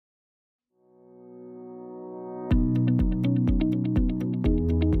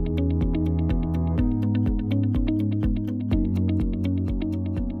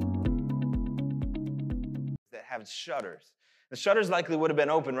have shutters. The shutters likely would have been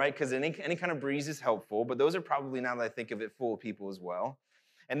open, right? Because any kind of breeze is helpful, but those are probably, now that I think of it, full of people as well.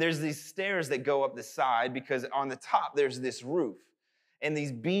 And there's these stairs that go up the side because on the top there's this roof. And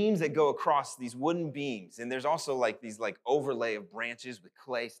these beams that go across, these wooden beams. And there's also like these like overlay of branches with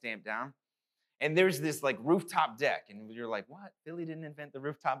clay stamped down. And there's this like rooftop deck. And you're like, what? Philly didn't invent the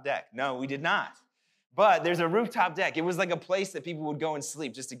rooftop deck. No, we did not. But there's a rooftop deck. It was like a place that people would go and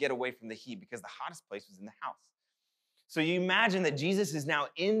sleep just to get away from the heat because the hottest place was in the house. So you imagine that Jesus is now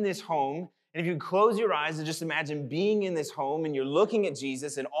in this home. And if you close your eyes and just imagine being in this home and you're looking at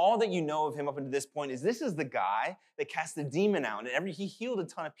Jesus and all that you know of him up until this point is this is the guy that cast the demon out. And he healed a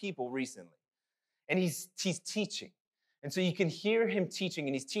ton of people recently. And he's teaching. And so you can hear him teaching,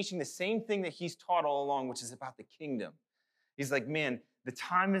 and he's teaching the same thing that he's taught all along, which is about the kingdom. He's like, man, the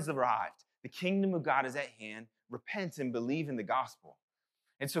time has arrived. The kingdom of God is at hand. Repent and believe in the gospel.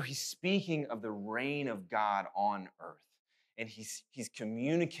 And so he's speaking of the reign of God on earth. And he's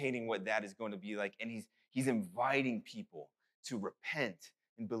communicating what that is going to be like. And he's inviting people to repent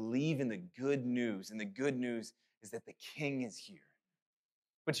and believe in the good news. And the good news is that the king is here.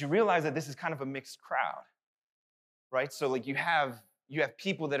 But you realize that this is kind of a mixed crowd, right? So like you have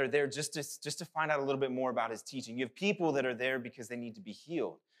people that are there just to find out a little bit more about his teaching. You have people that are there because they need to be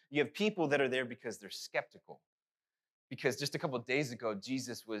healed. You have people that are there because they're skeptical. Because just a couple of days ago,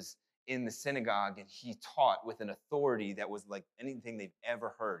 Jesus was in the synagogue and he taught with an authority that was like anything they've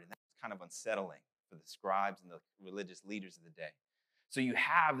ever heard. And that was kind of unsettling for the scribes and the religious leaders of the day. So you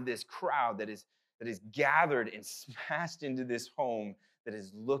have this crowd that is gathered and smashed into this home that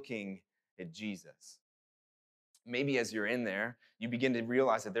is looking at Jesus. Maybe as you're in there, you begin to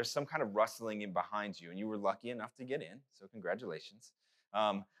realize that there's some kind of rustling in behind you, and you were lucky enough to get in, so congratulations.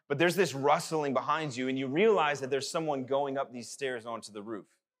 But there's this rustling behind you, and you realize that there's someone going up these stairs onto the roof.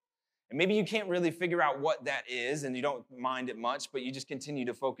 And maybe you can't really figure out what that is, and you don't mind it much, but you just continue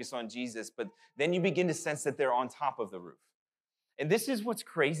to focus on Jesus. But then you begin to sense that they're on top of the roof. And this is what's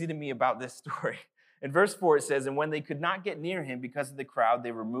crazy to me about this story. In verse 4, it says, and when they could not get near him because of the crowd,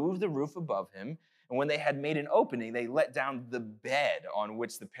 they removed the roof above him. And when they had made an opening, they let down the bed on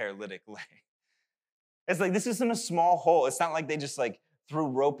which the paralytic lay. It's like, this isn't a small hole. It's not like they just like threw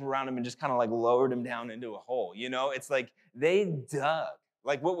rope around him and just kind of like lowered him down into a hole. You know, it's like they dug.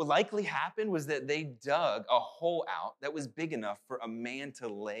 Like what would likely happen was that they dug a hole out that was big enough for a man to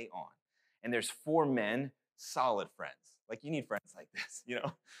lay on. And there's 4 men, solid friends. Like you need friends like this, you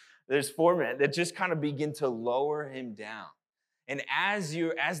know. There's 4 men that just kind of begin to lower him down. And as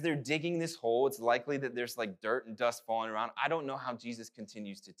they're digging this hole, it's likely that there's like dirt and dust falling around. I don't know how Jesus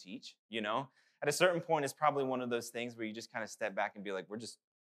continues to teach, you know. At a certain point, it's probably one of those things where you just kind of step back and be like,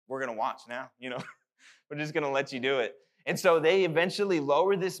 we're going to watch now, you know. We're just going to let you do it. And so they eventually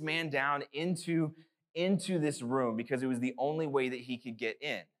lower this man down into this room because it was the only way that he could get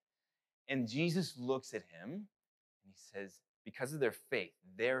in. And Jesus looks at him and he says, because of their faith,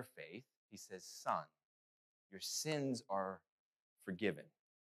 he says, son, your sins are forgiven.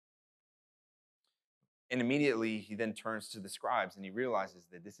 And immediately he then turns to the scribes and he realizes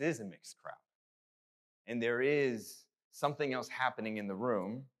that this is a mixed crowd. And there is something else happening in the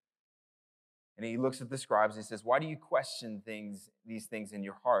room. And he looks at the scribes and he says, why do you question these things in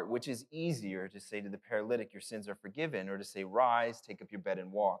your heart? Which is easier to say to the paralytic, your sins are forgiven, or to say, rise, take up your bed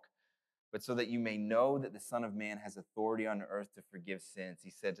and walk? But so that you may know that the Son of Man has authority on earth to forgive sins,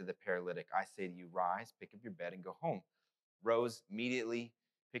 he said to the paralytic, I say to you, rise, pick up your bed and go home. Rose immediately,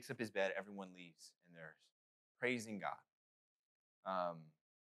 picks up his bed, everyone leaves, and they're praising God.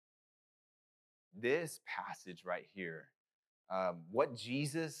 This passage right here, what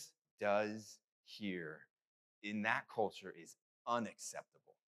Jesus does here in that culture is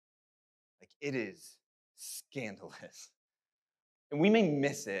unacceptable. Like it is scandalous. And we may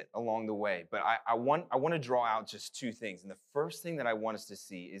miss it along the way, but I want to draw out just 2 things. And the first thing that I want us to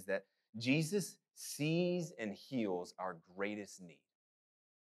see is that Jesus sees and heals our greatest need.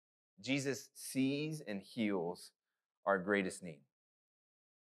 Jesus sees and heals our greatest need.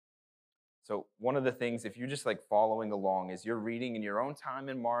 So one of the things, if you're just like following along, as you're reading in your own time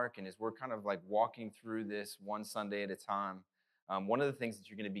in Mark, and as we're kind of like walking through this one Sunday at a time, one of the things that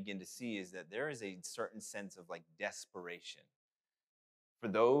you're going to begin to see is that there is a certain sense of like desperation for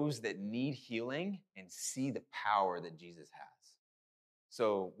those that need healing and see the power that Jesus has.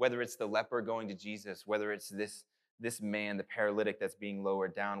 So whether it's the leper going to Jesus, whether it's this man, the paralytic that's being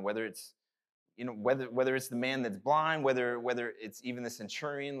lowered down, whether it's whether it's the man that's blind, whether it's even the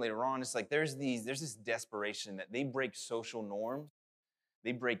centurion later on, it's like there's this desperation that they break social norms,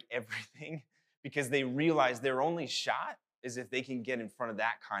 they break everything because they realize their only shot is if they can get in front of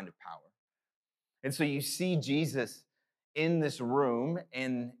that kind of power. And so you see Jesus in this room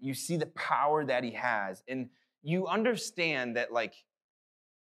and you see the power that he has. And you understand that, like,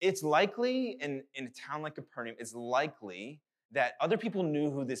 it's likely in a town like Capernaum, it's likely that other people knew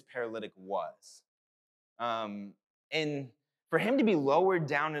who this paralytic was. And for him to be lowered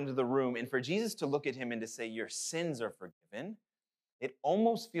down into the room and for Jesus to look at him and to say, your sins are forgiven, it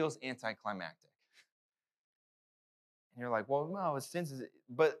almost feels anticlimactic. And you're like, well, no, his sins is,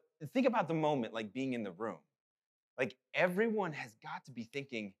 but think about the moment, like being in the room. Like everyone has got to be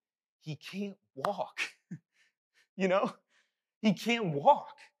thinking, he can't walk. You know, he can't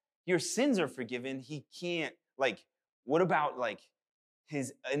walk. Your sins are forgiven. He can't, like, what about like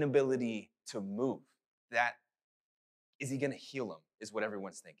his inability to move? That, is he going to heal him? Is what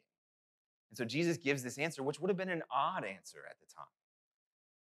everyone's thinking. And so Jesus gives this answer, which would have been an odd answer at the time.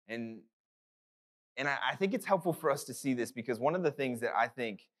 And I think it's helpful for us to see this because one of the things that I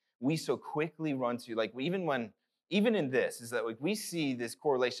think we so quickly run to, like even in this, is that like we see this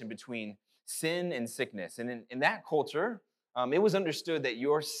correlation between sin and sickness. And in that culture, it was understood that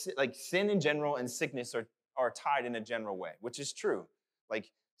like sin in general and sickness are tied in a general way, which is true.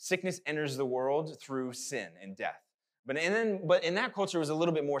 Like sickness enters the world through sin and death. But in that culture, it was a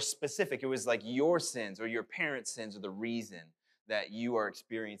little bit more specific. It was like your sins or your parents' sins are the reason that you are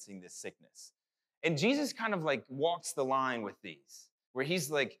experiencing this sickness. And Jesus kind of like walks the line with these, where he's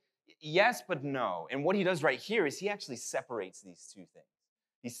like, yes, but no. And what he does right here is he actually separates these two things.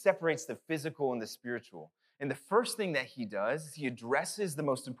 He separates the physical and the spiritual. And the first thing that he does is he addresses the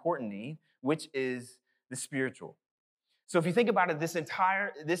most important need, which is the spiritual. So if you think about it,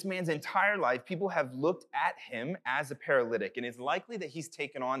 this man's entire life, people have looked at him as a paralytic, and it's likely that he's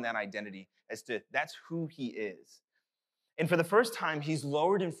taken on that identity as to that's who he is. And for the first time, he's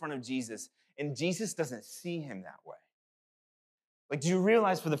lowered in front of Jesus, and Jesus doesn't see him that way. Like, do you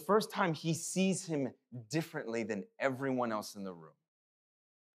realize for the first time, he sees him differently than everyone else in the room?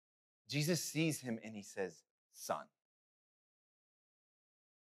 Jesus sees him and he says, son,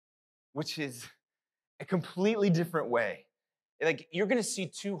 which is a completely different way. Like, you're going to see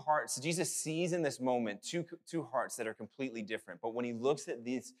two hearts. Jesus sees in this moment two hearts that are completely different. But when he looks at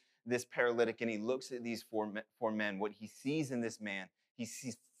this paralytic and he looks at these four men, what he sees in this man, he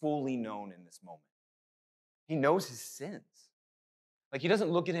sees fully known in this moment. He knows his sins. Like, he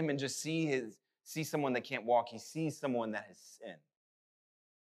doesn't look at him and just see someone that can't walk. He sees someone that has sinned.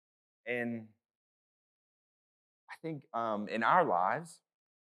 And I think in our lives,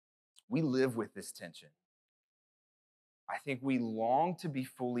 we live with this tension. I think we long to be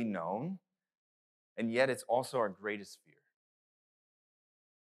fully known, and yet it's also our greatest fear.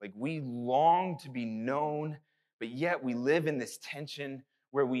 Like, we long to be known, but yet we live in this tension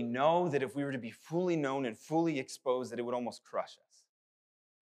where we know that if we were to be fully known and fully exposed, that it would almost crush us.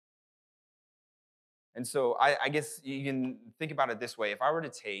 And so I guess you can think about it this way. If I were to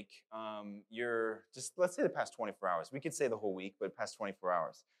take let's say the past 24 hours, we could say the whole week, but past 24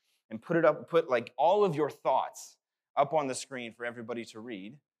 hours, and put like all of your thoughts up on the screen for everybody to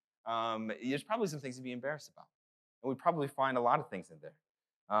read, there's probably some things to be embarrassed about. And we'd probably find a lot of things in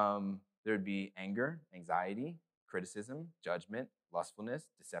there. There'd be anger, anxiety, criticism, judgment, lustfulness,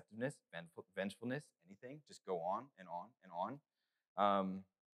 deceptiveness, vengefulness, anything. Just go on and on and on.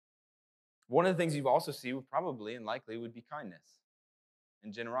 One of the things you've also seen would probably and likely would be kindness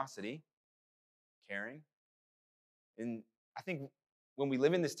and generosity, caring. And I think when we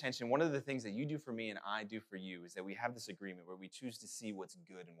live in this tension, one of the things that you do for me and I do for you is that we have this agreement where we choose to see what's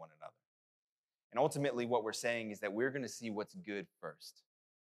good in one another. And ultimately what we're saying is that we're going to see what's good first.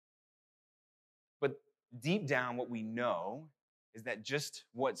 But deep down, what we know is that just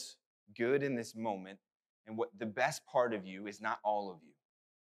what's good in this moment and what the best part of you is not all of you.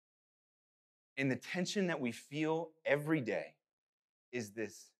 And the tension that we feel every day is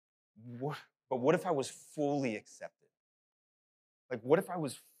this, but what if I was fully accepted? Like, what if I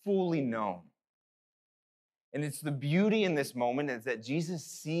was fully known? And it's the beauty in this moment is that Jesus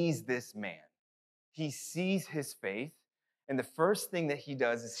sees this man. He sees his faith, and the first thing that he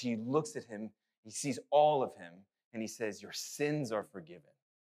does is he looks at him, he sees all of him, and he says, your sins are forgiven.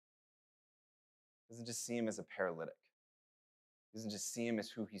 He doesn't just see him as a paralytic. He doesn't just see him as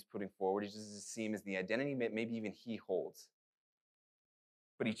who he's putting forward. He doesn't just see him as the identity that maybe even he holds.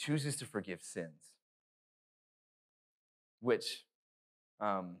 But he chooses to forgive sins. Which,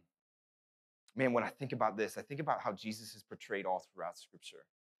 man, when I think about this, I think about how Jesus is portrayed all throughout Scripture.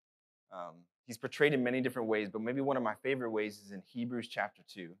 He's portrayed in many different ways, but maybe one of my favorite ways is in Hebrews chapter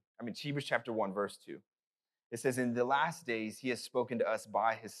 1, verse 2. It says, in the last days, he has spoken to us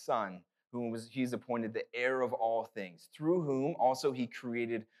by his Son, whom he's appointed the heir of all things, through whom also he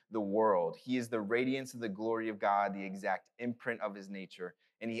created the world. He is the radiance of the glory of God, the exact imprint of his nature,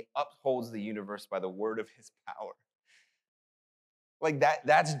 and he upholds the universe by the word of his power. Like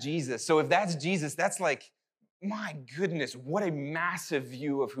that's Jesus. So if that's Jesus, that's like, my goodness, what a massive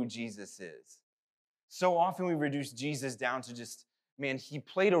view of who Jesus is. So often we reduce Jesus down to just, man, he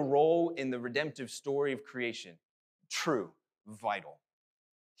played a role in the redemptive story of creation. True, vital.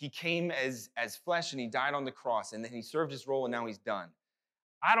 He came as flesh and he died on the cross, and then he served his role and now he's done.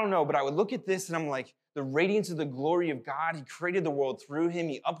 I don't know, but I would look at this and I'm like, the radiance of the glory of God, he created the world through him.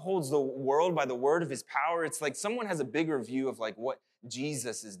 He upholds the world by the word of his power. It's like someone has a bigger view of like what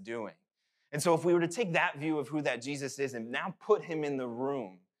Jesus is doing. And so if we were to take that view of who that Jesus is and now put him in the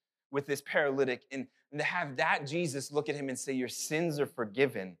room with this paralytic and to have that Jesus look at him and say, your sins are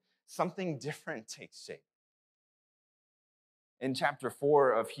forgiven, something different takes shape. In chapter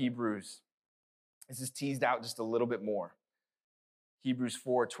 4 of Hebrews, this is teased out just a little bit more. Hebrews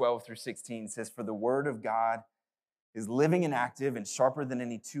 4:12-16 says, for the word of God is living and active and sharper than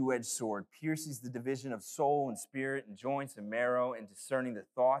any two-edged sword, pierces the division of soul and spirit and joints and marrow, and discerning the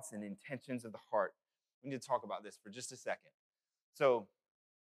thoughts and intentions of the heart. We need to talk about this for just a second. So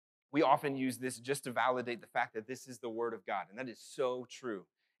we often use this just to validate the fact that this is the word of God, and that is so true.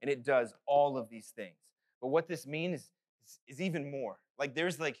 And it does all of these things. But what this means is even more. Like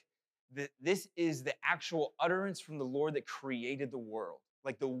there's like, this is the actual utterance from the Lord that created the world,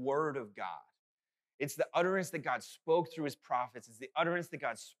 like the word of God. It's the utterance that God spoke through his prophets. It's the utterance that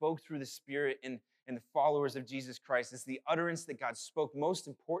God spoke through the Spirit and the followers of Jesus Christ. It's the utterance that God spoke, most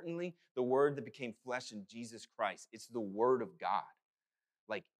importantly, the word that became flesh in Jesus Christ. It's the word of God,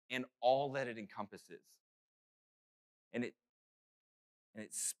 like, and all that it encompasses. And it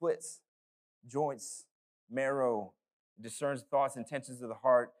splits joints, marrow, discerns thoughts, intentions of the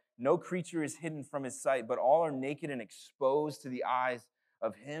heart. No creature is hidden from his sight, but all are naked and exposed to the eyes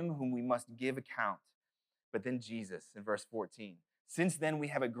of him whom we must give account. But then Jesus, in verse 14, since then we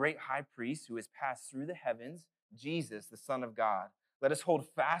have a great high priest who has passed through the heavens, Jesus, the Son of God. Let us hold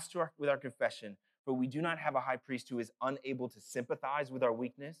fast with our confession, for we do not have a high priest who is unable to sympathize with our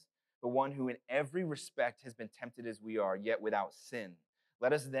weakness, but one who in every respect has been tempted as we are, yet without sin.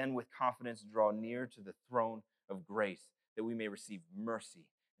 Let us then with confidence draw near to the throne of grace, that we may receive mercy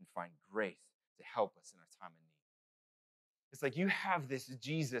and find grace to help us in our time of need. It's like you have this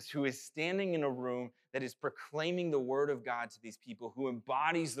Jesus who is standing in a room that is proclaiming the word of God to these people, who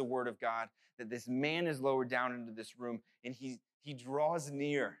embodies the word of God, that this man is lowered down into this room, and he draws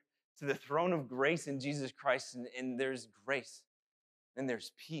near to the throne of grace in Jesus Christ, and there's grace, and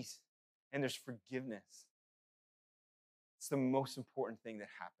there's peace, and there's forgiveness. It's the most important thing that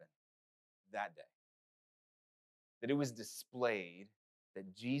happened that day. That it was displayed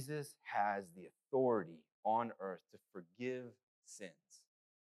that Jesus has the authority on earth to forgive sins.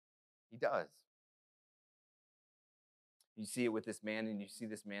 He does. You see it with this man, and you see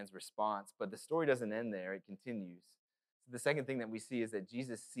this man's response, but the story doesn't end there. It continues. So the second thing that we see is that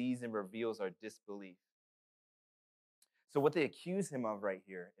Jesus sees and reveals our disbelief. So what they accuse him of right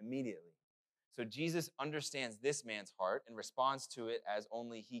here immediately. So Jesus understands this man's heart and responds to it as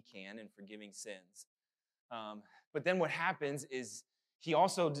only he can in forgiving sins. But then what happens is he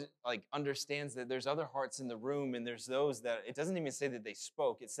also understands that there's other hearts in the room, and there's those that, it doesn't even say that they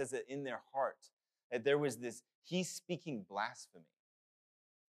spoke. It says that in their heart, that there was this, he's speaking blasphemy,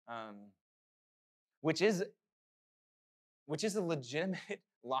 which is a legitimate,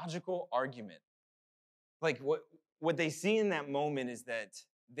 logical argument. Like what they see in that moment is that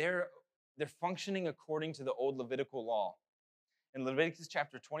they're functioning according to the old Levitical law. In Leviticus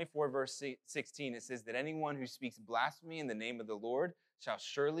chapter 24, verse 16, it says that anyone who speaks blasphemy in the name of the Lord shall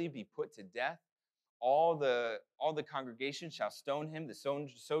surely be put to death. All the congregation shall stone him, the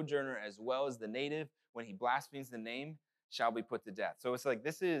sojourner as well as the native, when he blasphemes the name, shall be put to death. So it's like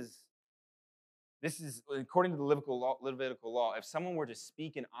this is according to the Levitical law. If someone were to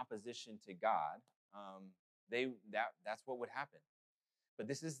speak in opposition to God, that's what would happen. But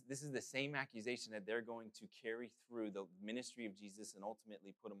this is the same accusation that they're going to carry through the ministry of Jesus and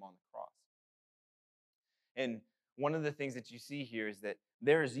ultimately put him on the cross. And one of the things that you see here is that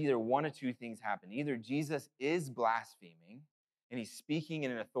there is either one of two things happen. Either Jesus is blaspheming and he's speaking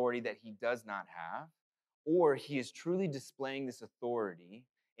in an authority that he does not have, or he is truly displaying this authority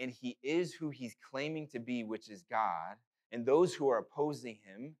and he is who he's claiming to be, which is God, and those who are opposing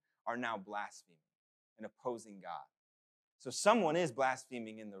him are now blaspheming and opposing God. So someone is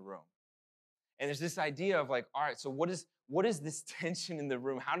blaspheming in the room. And there's this idea of like, all right, so what is this tension in the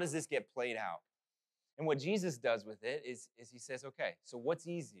room? How does this get played out? And what Jesus does with it is he says, okay, so what's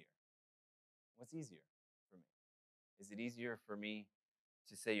easier? What's easier for me? Is it easier for me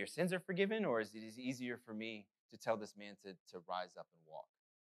to say your sins are forgiven, or is it easier for me to tell this man to rise up and walk?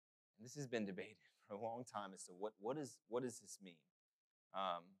 And this has been debated for a long time as to what does this mean?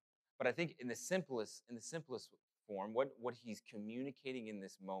 Um, but I think in the simplest form, what he's communicating in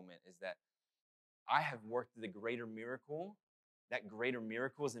this moment is that I have worked the greater miracle. That greater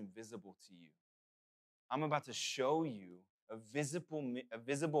miracle is invisible to you. I'm about to show you a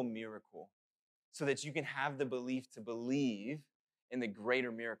visible miracle so that you can have the belief to believe in the greater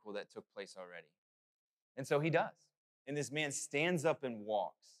miracle that took place already. And so he does. And this man stands up and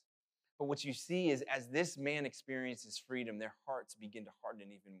walks. But what you see is as this man experiences freedom, their hearts begin to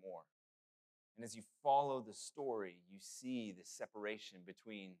harden even more. And as you follow the story, you see the separation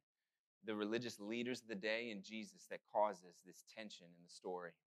between the religious leaders of the day and Jesus that causes this tension in the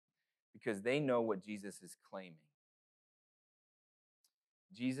story because they know what Jesus is claiming.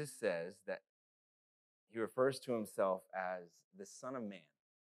 Jesus says that he refers to himself as the Son of Man.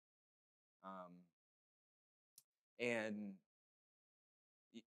 And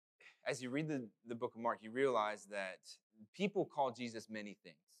as you read the book of Mark, you realize that people call Jesus many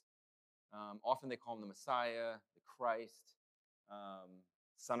things. Often they call him the Messiah, the Christ,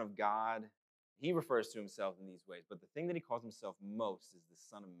 Son of God. He refers to himself in these ways, but the thing that he calls himself most is the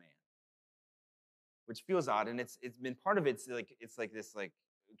Son of Man, which feels odd. And it's been part of it's like this, like,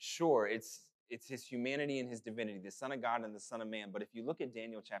 sure, it's his humanity and his divinity, the Son of God and the Son of Man. But if you look at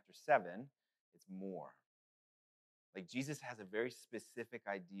Daniel chapter 7, it's more. Like Jesus has a very specific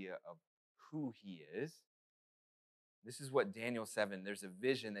idea of who he is. This is what Daniel 7, there's a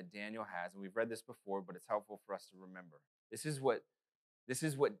vision that Daniel has, and we've read this before, but it's helpful for us to remember. This is what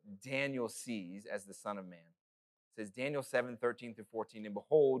Daniel sees as the Son of Man. It says Daniel 7:13 through 14, and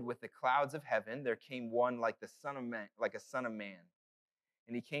behold, with the clouds of heaven there came one like the Son of Man, like a son of man.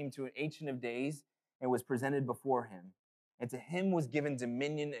 And he came to an Ancient of Days and was presented before him. And to him was given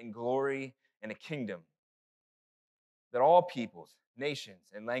dominion and glory and a kingdom, that all peoples,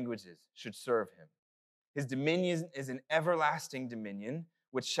 nations, and languages should serve him. His dominion is an everlasting dominion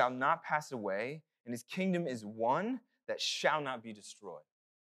which shall not pass away, and his kingdom is one that shall not be destroyed.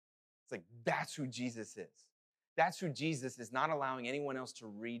 It's like that's who Jesus is. That's who Jesus is, not allowing anyone else to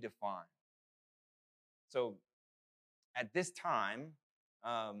redefine. So at this time,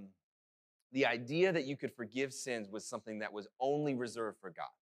 the idea that you could forgive sins was something that was only reserved for God.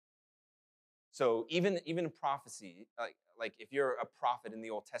 So even prophecy, like if you're a prophet in the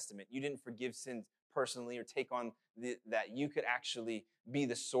Old Testament, you didn't forgive sins personally or take on that you could actually be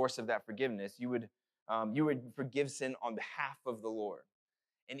the source of that forgiveness. You would forgive sin on behalf of the Lord.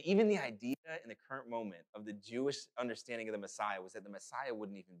 And even the idea in the current moment of the Jewish understanding of the Messiah was that the Messiah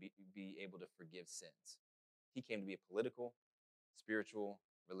wouldn't even be able to forgive sins. He came to be a political, spiritual,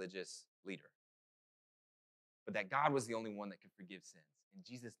 religious leader. But that God was the only one that could forgive sins. And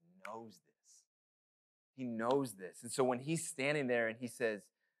Jesus knows this. He knows this. And so when he's standing there and he says,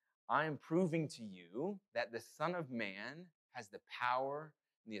 I am proving to you that the Son of Man has the power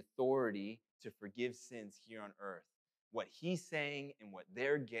and the authority to forgive sins here on earth. What he's saying and what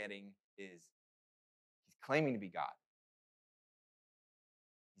they're getting is he's claiming to be God.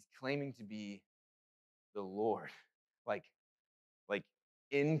 He's claiming to be the Lord, like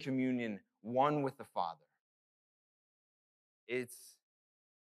in communion, one with the Father. It's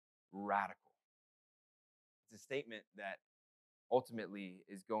radical. It's a statement that ultimately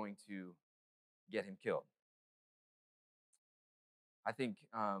is going to get him killed. I think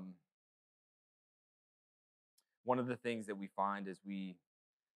one of the things that we find as we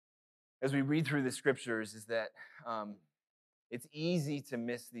read through the scriptures is that it's easy to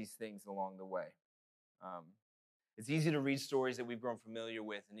miss these things along the way. It's easy to read stories that we've grown familiar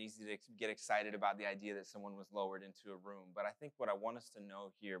with and easy to get excited about the idea that someone was lowered into a room. But I think what I want us to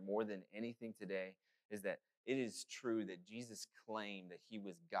know here more than anything today is that it is true that Jesus claimed that he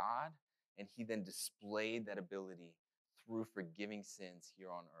was God, and he then displayed that ability through forgiving sins here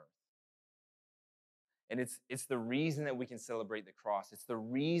on earth. And it's the reason that we can celebrate the cross. It's the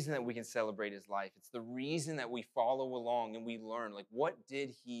reason that we can celebrate his life. It's the reason that we follow along and we learn, like, what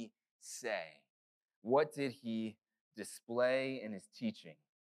did he say? What did he display in his teaching?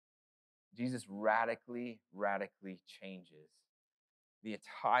 Jesus radically changes the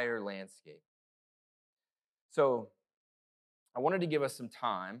entire landscape. So I wanted to give us some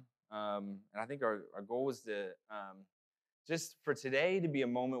time, and I think our goal was to just for today to be a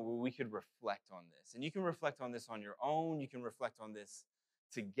moment where we could reflect on this. And you can reflect on this on your own. You can reflect on this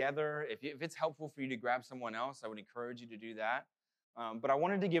together. If it's helpful for you to grab someone else, I would encourage you to do that. But I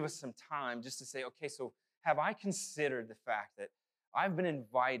wanted to give us some time just to say, okay, so have I considered the fact that I've been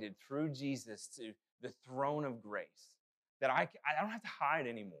invited through Jesus to the throne of grace, that I don't have to hide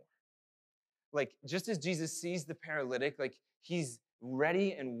anymore. Like, just as Jesus sees the paralytic, like, he's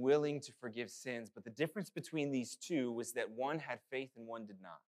ready and willing to forgive sins. But the difference between these two was that one had faith and one did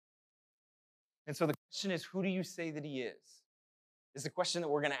not. And so the question is, who do you say that he is? It's a question that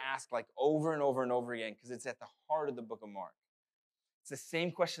we're going to ask like over and over and over again because it's at the heart of the book of Mark. It's the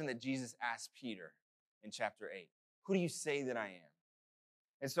same question that Jesus asked Peter in chapter 8. Who do you say that I am?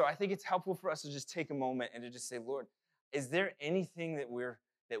 And so I think it's helpful for us to just take a moment and to just say, Lord, is there anything that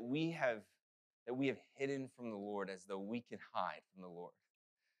we have hidden from the Lord as though we can hide from the Lord?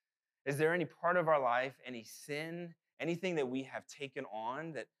 Is there any part of our life, any sin, anything that we have taken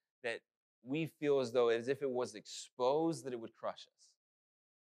on that we feel as though as if it was exposed that it would crush us?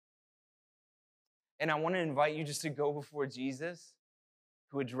 And I want to invite you just to go before Jesus,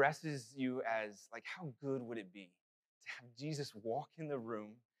 who addresses you as like, how good would it be to have Jesus walk in the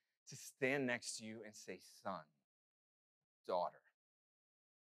room, to stand next to you and say, son, daughter,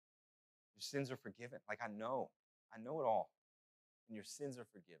 your sins are forgiven. Like, I know it all, and your sins are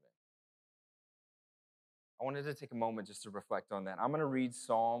forgiven. I wanted to take a moment just to reflect on that. I'm going to read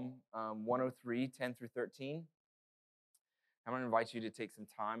Psalm 103, 10 through 13. I'm going to invite you to take some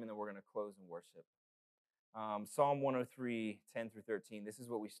time, and then we're going to close in worship. Psalm 103, 10 through 13. This is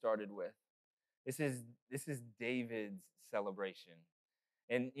what we started with. This is David's celebration.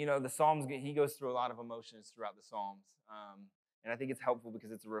 And, you know, the Psalms, he goes through a lot of emotions throughout the Psalms. And I think it's helpful because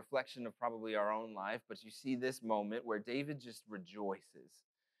it's a reflection of probably our own life. But you see this moment where David just rejoices.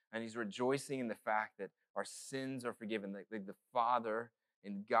 And he's rejoicing in the fact that our sins are forgiven. That the Father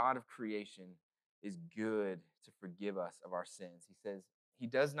and God of creation is good to forgive us of our sins. He says, he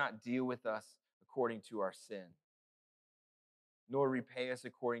does not deal with us according to our sin, nor repay us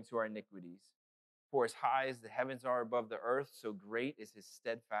according to our iniquities. For as high as the heavens are above the earth, so great is his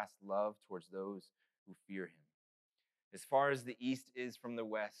steadfast love towards those who fear him. As far as the east is from the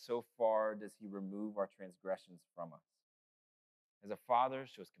west, so far does he remove our transgressions from us. As a father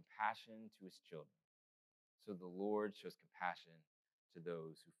shows compassion to his children, so the Lord shows compassion to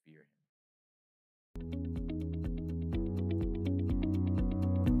those who fear him.